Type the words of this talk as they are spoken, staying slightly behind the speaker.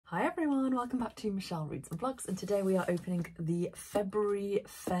Hi everyone, welcome back to Michelle Reads and Vlogs, and today we are opening the February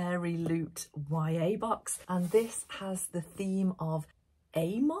Fairyloot YA box, and this has the theme of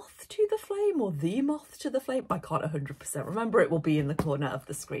a moth to the flame or the moth to the flame. I can't 100% remember. It will be in the corner of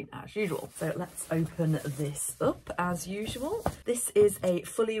the screen as usual. So let's open this up as usual. This is a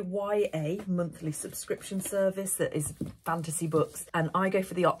fully YA monthly subscription service that is fantasy books, and I go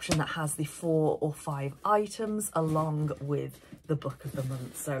for the option that has the 4 or 5 items along with the book of the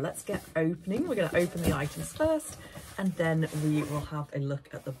month. So let's get opening. We're going to open the items first and then we will have a look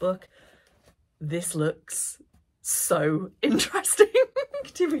at the book. This looks so interesting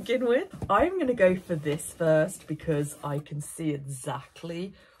to begin with. I'm going to go for this first because I can see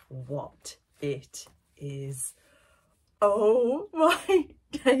exactly what it is. Oh my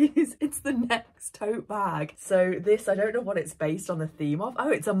days, it's the next tote bag. So this, I don't know what it's based on the theme of. Oh,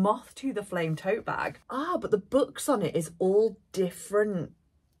 it's a Moth to the Flame tote bag. Ah, but the books on it is all different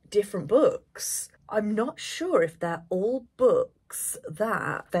books. I'm not sure if they're all books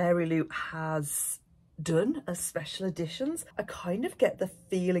that Fairyloot has done as special editions. I kind of get the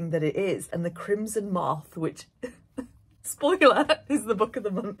feeling that it is. And the Crimson Moth, which spoiler, is the book of the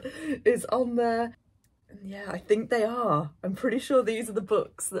month, is on there. Yeah, I think they are. I'm pretty sure these are the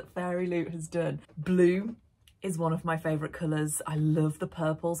books that Fairyloot has done. Blue is one of my favourite colours. I love the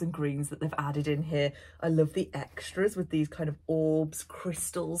purples and greens that they've added in here. I love the extras with these kind of orbs,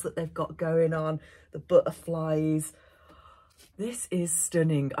 crystals that they've got going on, the butterflies. This is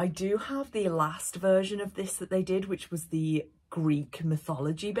stunning. I do have the last version of this that they did, which was the Greek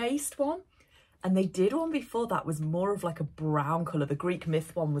mythology based one. And they did one before that was more of like a brown colour. The Greek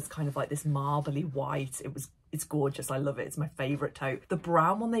myth one was kind of like this marbly white. It's gorgeous. I love it. It's my favourite tote. The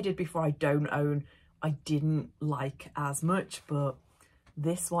brown one they did before I don't own. I didn't like as much, but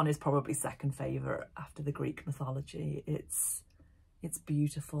this one is probably second favourite after the Greek mythology. It's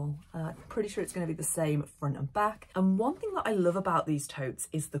beautiful. I'm pretty sure it's going to be the same front and back. And one thing that I love about these totes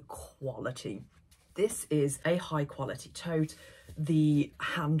is the quality. This is a high quality tote. The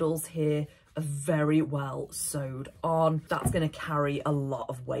handles here are very well sewed on. That's going to carry a lot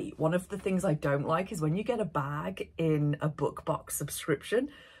of weight. One of the things I don't like is when you get a bag in a book box subscription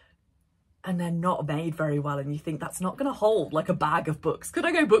and they're not made very well and you think that's not going to hold like a bag of books. Could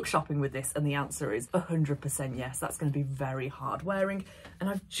I go book shopping with this? And the answer is 100% yes. That's going to be very hard wearing. And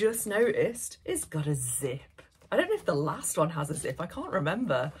I've just noticed it's got a zip. I don't know if the last one has a zip. I can't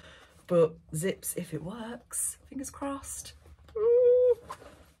remember, but zips if it works. Fingers crossed. Ooh.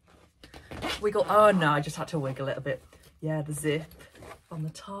 Wiggle. Oh no, I just had to wiggle it a bit. Yeah, the zip on the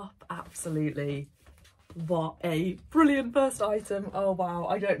top, absolutely. What a brilliant first item. Oh wow,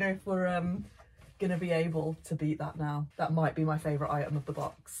 I don't know if we're gonna be able to beat that now. That might be my favourite item of the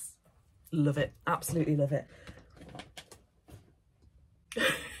box. Love it, absolutely love it.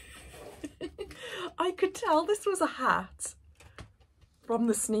 I could tell this was a hat from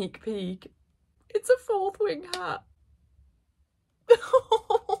the sneak peek. It's a Fourth Wing hat.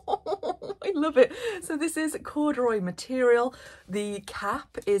 I love it. So this is corduroy material. The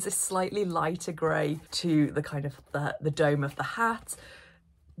cap is a slightly lighter grey to the kind of the dome of the hat.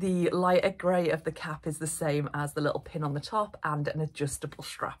 The lighter grey of the cap is the same as the little pin on the top and an adjustable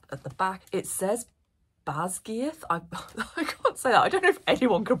strap at the back. It says Basgiath. I can't say that. I don't know if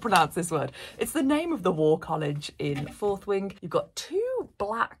anyone can pronounce this word. It's the name of the war college in Fourth Wing. You've got 2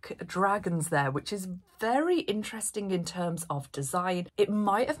 black dragons there, which is very interesting in terms of design. It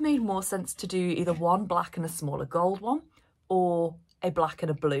might have made more sense to do either one black and a smaller gold one or a black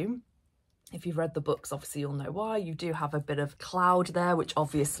and a blue. If you've read the books, obviously you'll know why. You do have a bit of cloud there, which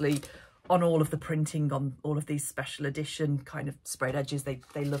obviously on all of the printing on all of these special edition kind of sprayed edges, they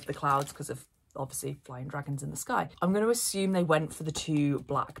love the clouds because of obviously flying dragons in the sky. I'm going to assume they went for the 2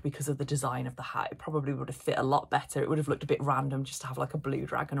 black because of the design of the hat. It probably would have fit a lot better. It would have looked a bit random just to have like a blue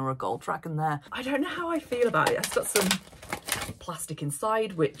dragon or a gold dragon there. I don't know how I feel about it. It's got some plastic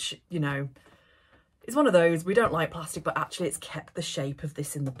inside, which, you know, is one of those. We don't like plastic, but actually it's kept the shape of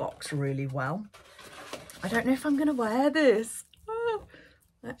this in the box really well. I don't know if I'm going to wear this. Oh,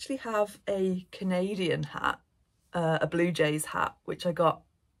 I actually have a Canadian hat, a Blue Jays hat, which I got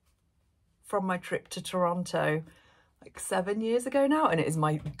from my trip to Toronto like 7 years ago now, and it is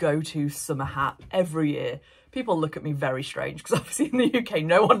my go-to summer hat every year. People look at me very strange because obviously in the UK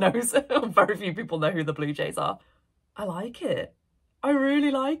no one knows, very few people know who the Blue Jays are. I like it. I really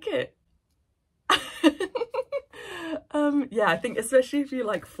like it. Yeah, I think especially if you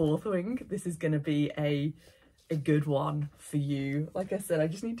like Fourth Wing, this is going to be a good one for you. Like I said, I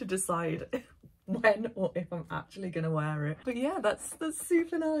just need to decide when or if I'm actually going to wear it. But yeah, that's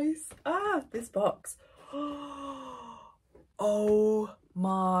super nice. Ah, this box. Oh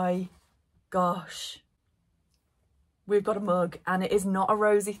my gosh. We've got a mug, and it is not a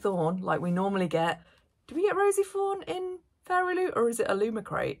rosy thorn like we normally get. Do we get rosy thorn in Fairyloot, or is it a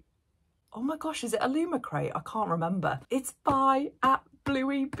Lumicrate? Oh my gosh, is it a Lumicrate? I can't remember. It's by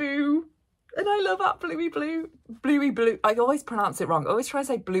 @BlueyBoo. And I love @BlueyBlue. I always pronounce it wrong. I always try to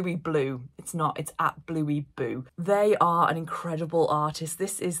say Bluey Blue. It's not, it's @BlueyBoo. They are an incredible artist.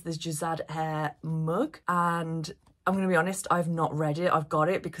 This is the Jazad Air mug, and I'm going to be honest, I've not read it. I've got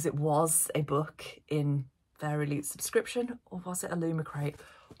it because it was a book in Fairyloot subscription, or was it a Lumicrate?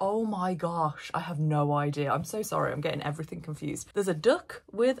 Oh my gosh, I have no idea. I'm so sorry, I'm getting everything confused. There's a duck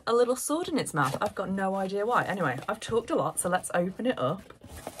with a little sword in its mouth. I've got no idea why. Anyway, I've talked a lot, so let's open it up.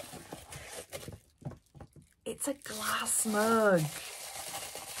 It's a glass mug.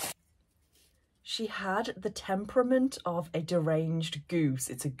 She had the temperament of a deranged goose.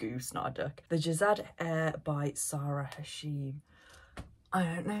 It's a goose, not a duck. The Jazad Air by Sarah Hashim. I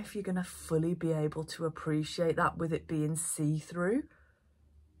don't know if you're going to fully be able to appreciate that with it being see-through.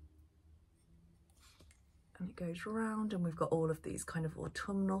 And it goes round, and we've got all of these kind of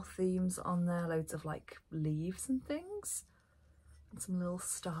autumnal themes on there. Loads of like leaves and things. And some little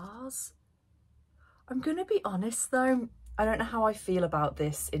stars. I'm going to be honest though, I don't know how I feel about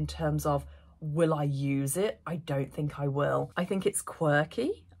this in terms of will I use it? I don't think I will. I think it's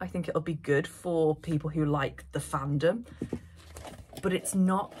quirky. I think it'll be good for people who like the fandom. But it's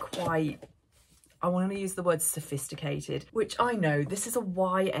not quite, I want to use the word sophisticated, which I know, this is a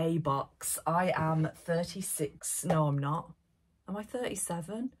YA box. I am 36, no I'm not. Am I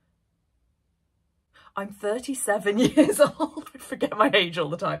 37? I'm 37 years old. I forget my age all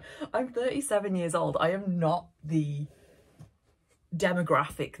the time. I'm 37 years old. I am not the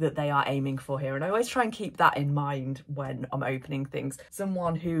demographic that they are aiming for here, and I always try and keep that in mind when I'm opening things.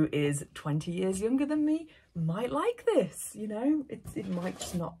 Someone who is 20 years younger than me might like this, you know, it might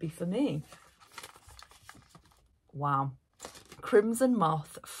just not be for me. Wow. Crimson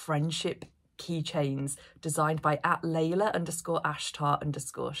Moth friendship keychains designed by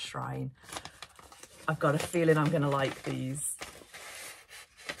 @Layla_Ashtar_Shrine. I've got a feeling I'm gonna like these.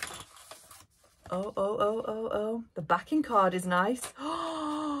 Oh, the backing card is nice.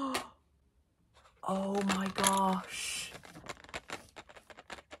 Oh my gosh.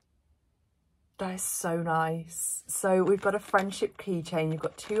 That is so nice. So we've got a friendship keychain. You've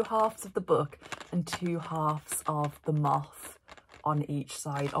got 2 halves of the book and 2 halves of the moth on each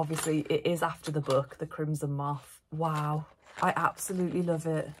side. Obviously it is after the book, the Crimson Moth. Wow, I absolutely love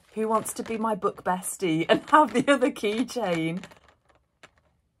it. Who wants to be my book bestie and have the other keychain?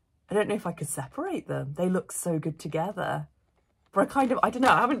 I don't know if I could separate them. They look so good together. But I don't know,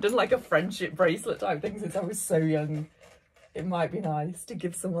 I haven't done like a friendship bracelet type thing since I was so young. It might be nice to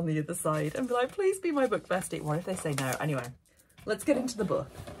give someone the other side and be like, please be my book bestie. What if they say no? Anyway, let's get into the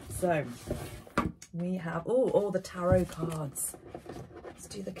book. So we have, oh, the tarot cards. Let's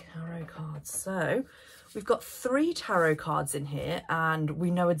do the tarot cards. So we've got 3 tarot cards in here, and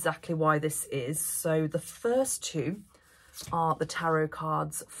we know exactly why this is. So the first 2 are the tarot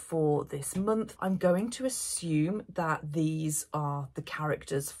cards for this month. I'm going to assume that these are the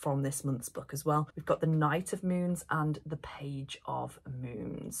characters from this month's book as well. We've got the Knight of Moons and the Page of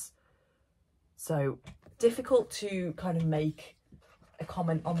Moons. So difficult to kind of make a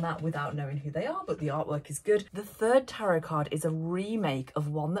comment on that without knowing who they are, but the artwork is good. The third tarot card is a remake of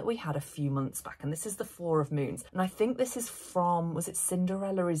one that we had a few months back, and this is the Four of Moons, and I think this is from, was it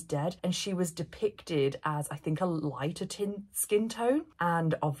Cinderella is Dead? And she was depicted as, I think, a lighter skin tone,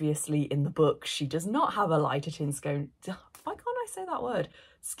 and obviously in the book she does not have a lighter skin. Why can't I say that word?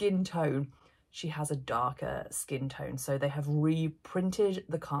 Skin tone. She has a darker skin tone, so they have reprinted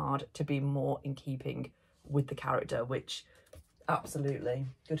the card to be more in keeping with the character, which absolutely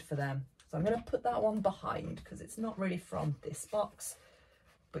good for them. So I'm going to put that one behind because it's not really from this box,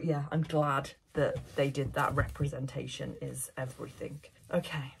 but yeah, I'm glad that they did that. Representation is everything.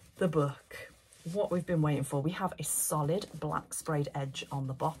 Okay, the book, what we've been waiting for. We have a solid black sprayed edge on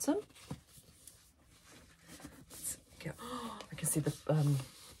the bottom. Let's get, I can see the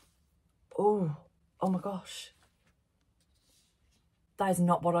oh my gosh, that is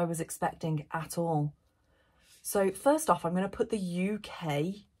not what I was expecting at all. So first off, I'm going to put the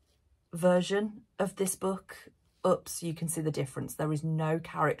UK version of this book up so you can see the difference. There is no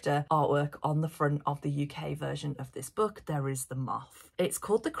character artwork on the front of the UK version of this book. There is the moth. It's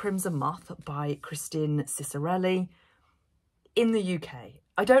called The Crimson Moth by Kristen Ciccarelli in the UK.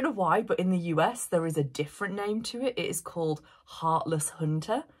 I don't know why, but in the US, there is a different name to it. It is called Heartless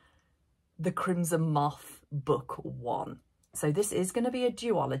Hunter, The Crimson Moth Book 1. So this is going to be a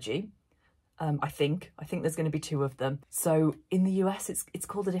duology. I think there's going to be 2 of them. So in the US, it's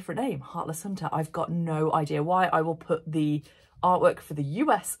called a different name, Heartless Hunter. I've got no idea why. I will put the artwork for the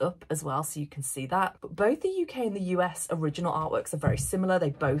US up as well so you can see that. But both the UK and the US original artworks are very similar. They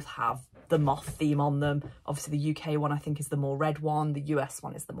both have the Moth theme on them. Obviously the UK one I think is the more red one, the US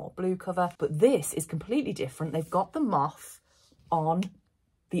one is the more blue cover, but this is completely different. They've got the moth on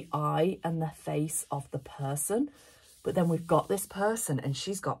the eye and the face of the person, but then we've got this person and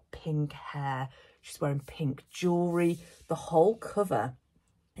she's got pink hair, she's wearing pink jewelry. The whole cover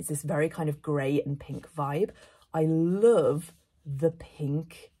is this very kind of grey and pink vibe. I love the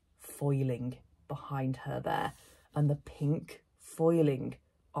pink foiling behind her there and the pink foiling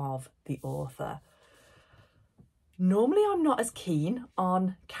of the author. Normally I'm not as keen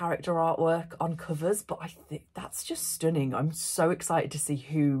on character artwork on covers, but I think that's just stunning. I'm so excited to see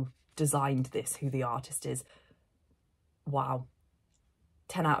who designed this, who the artist is. Wow.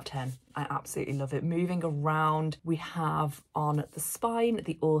 10 out of 10. I absolutely love it. Moving around, we have on the spine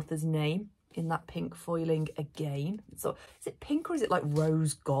the author's name in that pink foiling again. So is it pink or is it like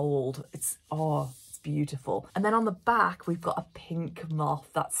rose gold? It's beautiful. And then on the back we've got a pink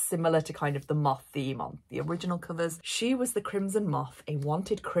moth that's similar to kind of the moth theme on the original covers. She was the Crimson Moth, a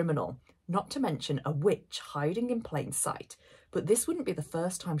wanted criminal, not to mention a witch hiding in plain sight. But this wouldn't be the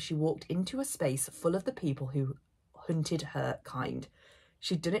first time she walked into a space full of the people who hunted her kind.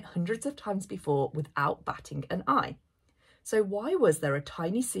 She'd done it hundreds of times before without batting an eye. So why was there a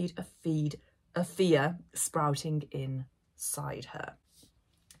tiny seed of fear sprouting inside her?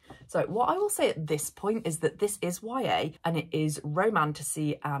 So what I will say at this point is that this is YA and it is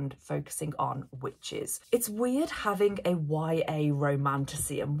romantasy and focusing on witches. It's weird having a YA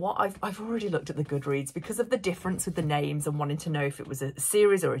romantasy, and what I've already looked at the Goodreads because of the difference with the names and wanting to know if it was a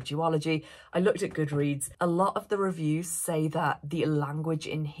series or a duology. I looked at Goodreads. A lot of the reviews say that the language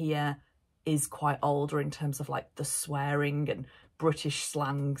in here is quite older in terms of like the swearing and British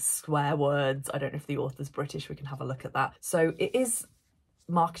slang swear words. I don't know if the author's British, we can have a look at that. So it is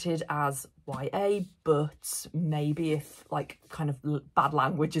marketed as YA, but maybe if like kind of bad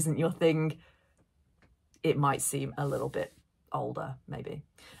language isn't your thing, it might seem a little bit older maybe.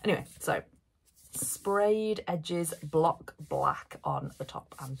 Anyway, so sprayed edges, block black on the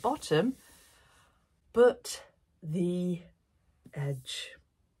top and bottom, but the edge,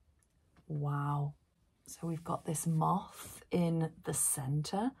 wow. So we've got this moth in the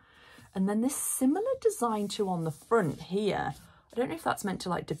center and then this similar design to on the front here. I don't know if that's meant to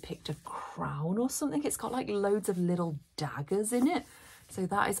like depict a crown or something. It's got like loads of little daggers in it. So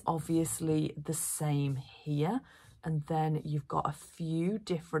that is obviously the same here. And then you've got a few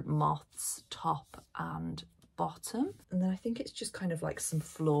different moths, top and bottom. And then I think it's just kind of like some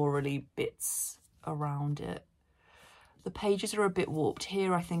florally bits around it. The pages are a bit warped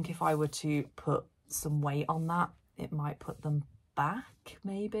here. I think if I were to put some weight on that, it might put them back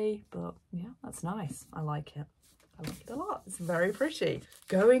maybe. But yeah, that's nice. I like it. I like it a lot. It's very pretty.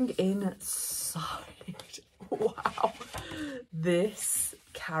 Going inside, wow, this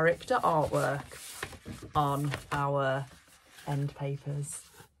character artwork on our end papers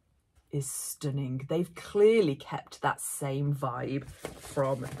is stunning. They've clearly kept that same vibe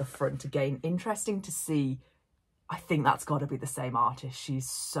from the front. Again, interesting to see. I think that's got to be the same artist. She's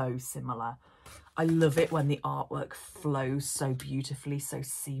so similar. I love it when the artwork flows so beautifully, so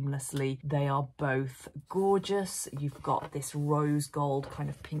seamlessly. They are both gorgeous. You've got this rose gold kind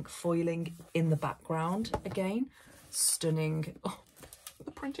of pink foiling in the background again. Stunning. Oh,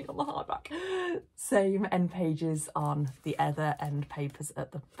 the printing on the hardback. Same end pages on the other end papers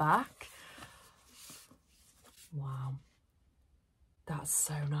at the back. Wow. That's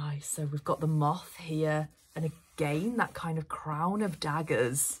so nice. So we've got the moth here and again that kind of crown of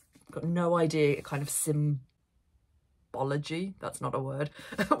daggers. Got no idea kind of symbology, that's not a word,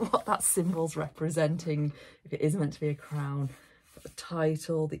 what that symbol's representing, if it is meant to be a crown. Got the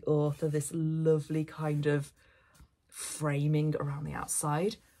title, the author, this lovely kind of framing around the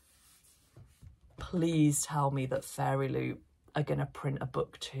outside. Please tell me that Fairyloot are going to print a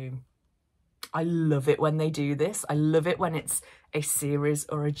book too. I love it when they do this. I love it when it's a series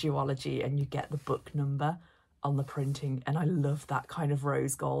or a duology and you get the book number on the printing, and I love that kind of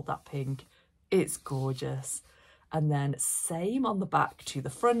rose gold, that pink. It's gorgeous. And then same on the back to the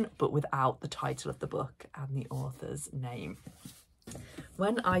front, but without the title of the book and the author's name.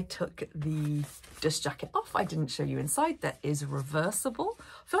 When I took the dust jacket off, I didn't show you inside. That is reversible.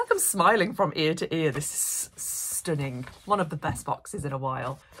 I feel like I'm smiling from ear to ear. This is stunning. One of the best boxes in a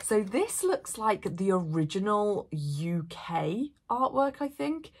while. So this looks like the original UK artwork, I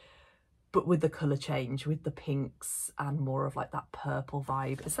think. but with the colour change, with the pinks and more of like that purple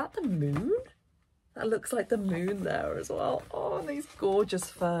vibe. Is that the moon? That looks like the moon there as well. Oh, and these gorgeous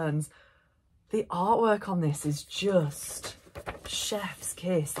ferns. The artwork on this is just chef's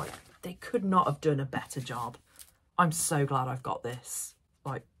kiss. Like, they could not have done a better job. I'm so glad I've got this.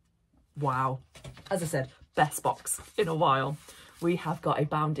 Like, wow. As I said, best box in a while. We have got a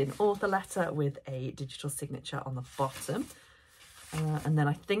bound-in author letter with a digital signature on the bottom. And then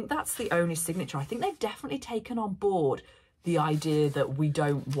I think that's the only signature. I think they've definitely taken on board the idea that we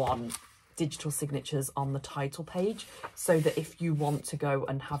don't want digital signatures on the title page, so that if you want to go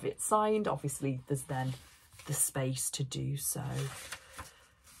and have it signed, obviously there's then the space to do so.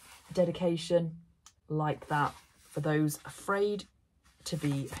 Dedication, like that, for those afraid to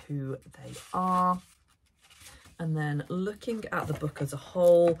be who they are. And then looking at the book as a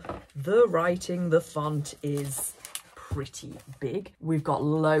whole, the writing, the font is pretty big. We've got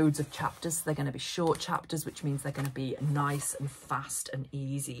loads of chapters. So they're going to be short chapters, which means they're going to be nice and fast and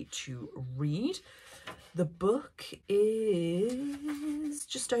easy to read. The book is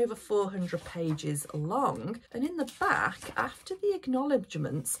just over 400 pages long, and in the back, after the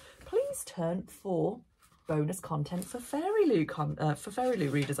acknowledgements, please turn for bonus content for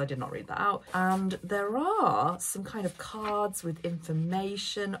Fairyloot readers. I did not read that out. And there are some kind of cards with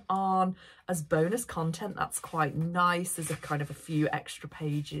information on as bonus content. That's quite nice. There's a kind of a few extra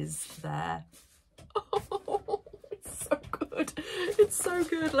pages there. Oh, it's so good. It's so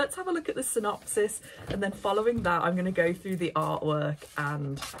good. Let's have a look at the synopsis, and then following that I'm going to go through the artwork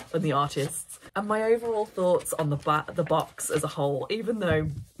and the artists and my overall thoughts on the box as a whole, even though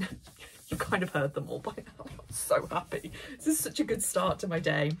you kind of heard them all by now. I'm so happy. This is such a good start to my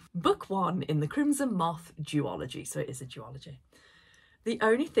day. Book 1 in the Crimson Moth duology. So it is a duology. The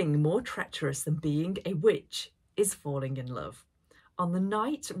only thing more treacherous than being a witch is falling in love. On the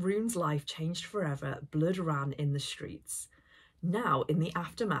night Rune's life changed forever, blood ran in the streets. Now, in the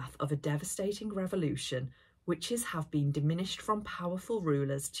aftermath of a devastating revolution, witches have been diminished from powerful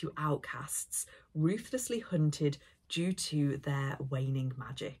rulers to outcasts, ruthlessly hunted due to their waning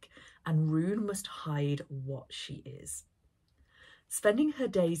magic, and Rune must hide what she is. Spending her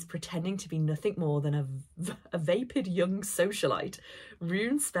days pretending to be nothing more than a vapid young socialite,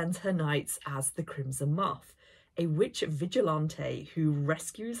 Rune spends her nights as the Crimson Moth, a witch vigilante who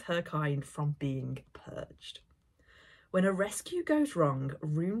rescues her kind from being purged. When a rescue goes wrong,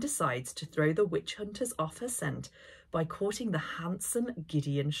 Rune decides to throw the witch hunters off her scent by courting the handsome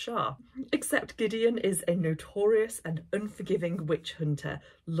Gideon Shah. Except Gideon is a notorious and unforgiving witch hunter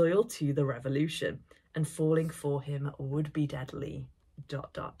loyal to the revolution, and falling for him would be deadly... ...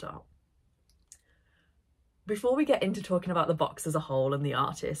 Before we get into talking about the box as a whole and the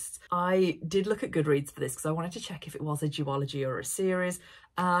artists, I did look at Goodreads for this because I wanted to check if it was a duology or a series,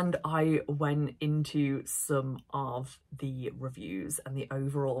 and I went into some of the reviews and the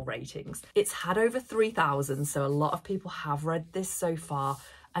overall ratings. It's had over 3,000, so a lot of people have read this so far,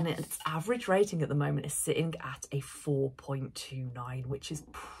 and its average rating at the moment is sitting at a 4.29, which is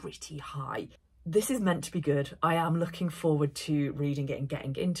pretty high. This is meant to be good. I am looking forward to reading it and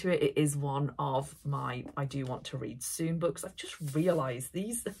getting into it. It is one of my I do want to read soon books. I've just realised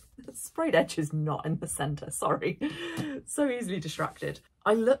these sprayed edges not in the centre, sorry. So easily distracted.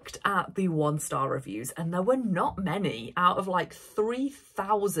 I looked at the 1-star reviews and there were not many. Out of like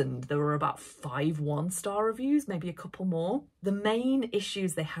 3,000, there were about 5 1-star reviews, maybe a couple more. The main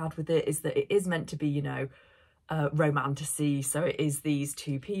issues they had with it is that it is meant to be, you know, romantasy, so it is these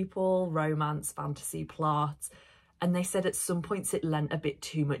two people, romance, fantasy plots, and they said at some points it lent a bit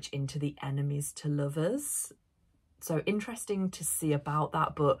too much into the enemies to lovers. So interesting to see about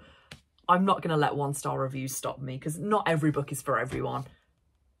that, but I'm not going to let 1-star reviews stop me, because not every book is for everyone.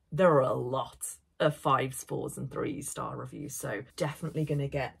 There are a lot of 5s, 4s and 3-star reviews, so definitely going to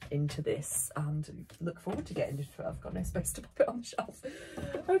get into this and look forward to getting into it. I've got no space to pop it on the shelf.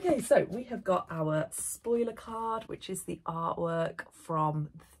 Okay, so we have got our spoiler card, which is the artwork from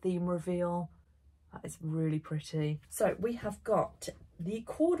the theme reveal. That is really pretty. So we have got the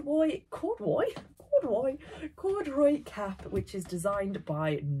corduroy cap, which is designed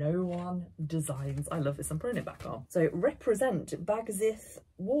by No One Designs. I love this. I'm putting it back on. So represent Bagzith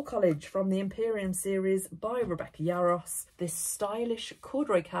War College from the Imperium series by Rebecca Yarros. This stylish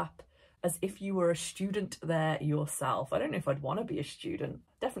corduroy cap as if you were a student there yourself. I don't know if I'd want to be a student.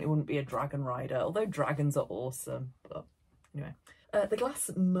 Definitely wouldn't be a dragon rider, although dragons are awesome. But anyway. The glass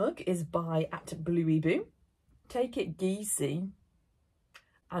mug is by @Bluey Take it geesy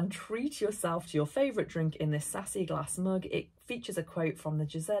and treat yourself to your favourite drink in this sassy glass mug. It features a quote from the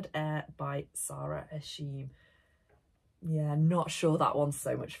Jazed Air by Sarah Hashim. Yeah, not sure that one's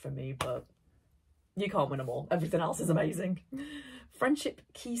so much for me, but you can't win them all. Everything else is amazing. Friendship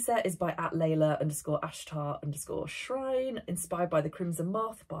Key Set is by @Layla_Ashtar_Shrine, inspired by the Crimson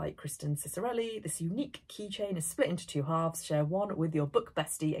Moth by Kristen Ciccarelli. This unique keychain is split into 2 halves. Share one with your book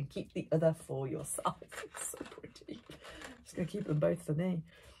bestie and keep the other for yourself. It's so pretty. I'm just going to keep them both for me.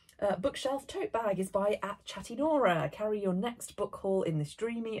 Bookshelf Tote Bag is by @ChattyNora. Carry your next book haul in this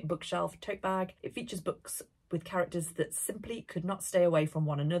dreamy bookshelf tote bag. It features books with characters that simply could not stay away from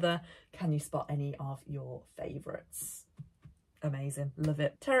one another. Can you spot any of your favourites? Amazing, love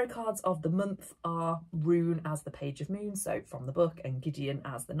it. Tarot cards of the month are Rune as the Page of Moons, so from the book, and Gideon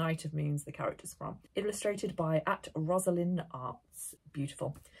as the Knight of Moons, the characters from. Illustrated by @Rosalind Arts.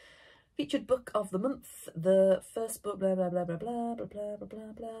 Beautiful. Featured book of the month, the first book, blah blah blah blah blah blah blah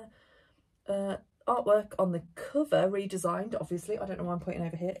blah blah blah. Artwork on the cover, redesigned, obviously, I don't know why I'm pointing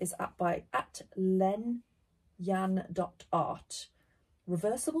over here, is by @lenyan.art.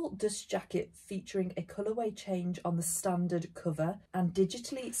 Reversible dust jacket featuring a colourway change on the standard cover, and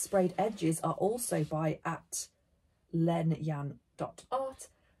digitally sprayed edges are also by @lenyan.art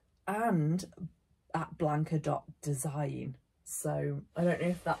and @blanca.design. So I don't know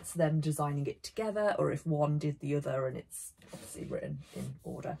if that's them designing it together or if one did the other and it's obviously written in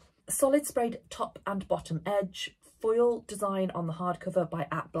order. Solid sprayed top and bottom edge, foil design on the hardcover by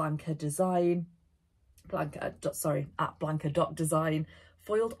 @blanca.design. @blanca.design.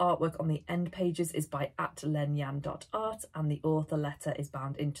 Foiled artwork on the end pages is by @lenyan.art, and the author letter is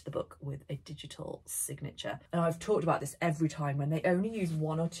bound into the book with a digital signature. And I've talked about this every time, when they only use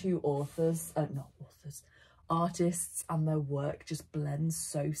 1 or 2 artists, and their work just blends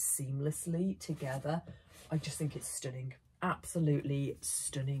so seamlessly together. I just think it's stunning. Absolutely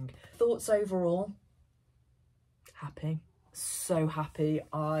stunning. Thoughts overall? Happy. So happy.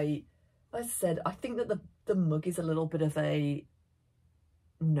 I said, I think that the mug is a little bit of a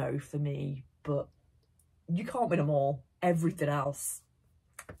no for me, but you can't win them all. Everything else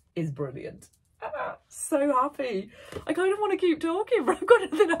is brilliant. So happy. I kind of want to keep talking, but I've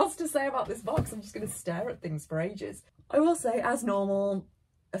got nothing else to say about this box. I'm just going to stare at things for ages. I will say, as normal,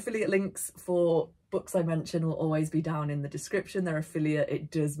 affiliate links for books I mention will always be down in the description. They're affiliate.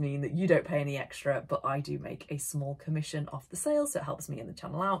 It does mean that you don't pay any extra, but I do make a small commission off the sale, so it helps me and the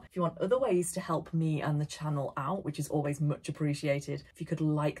channel out. If you want other ways to help me and the channel out, which is always much appreciated, if you could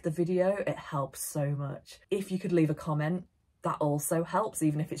like the video, it helps so much. If you could leave a comment, that also helps,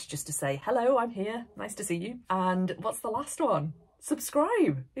 even if it's just to say, hello, I'm here, nice to see you. And what's the last one?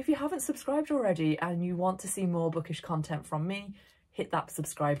 Subscribe. If you haven't subscribed already and you want to see more bookish content from me, hit that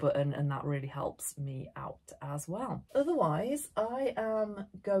subscribe button, and that really helps me out as well. Otherwise, I am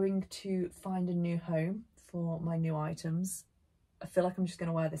going to find a new home for my new items. I feel like I'm just going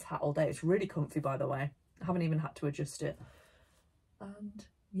to wear this hat all day. It's really comfy, by the way. I haven't even had to adjust it. And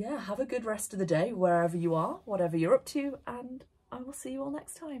yeah, have a good rest of the day wherever you are, whatever you're up to, and I will see you all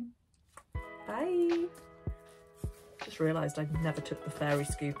next time. Bye. Just realised I never took the fairy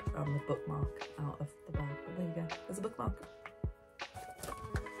scoop and the bookmark out of the bag, but there you go. There's a bookmark.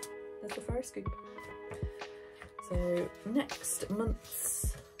 There's the fairy scoop. So next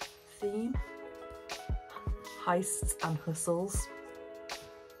month's theme, heists and hustles. I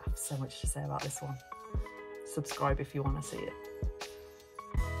have so much to say about this one. Subscribe if you want to see it.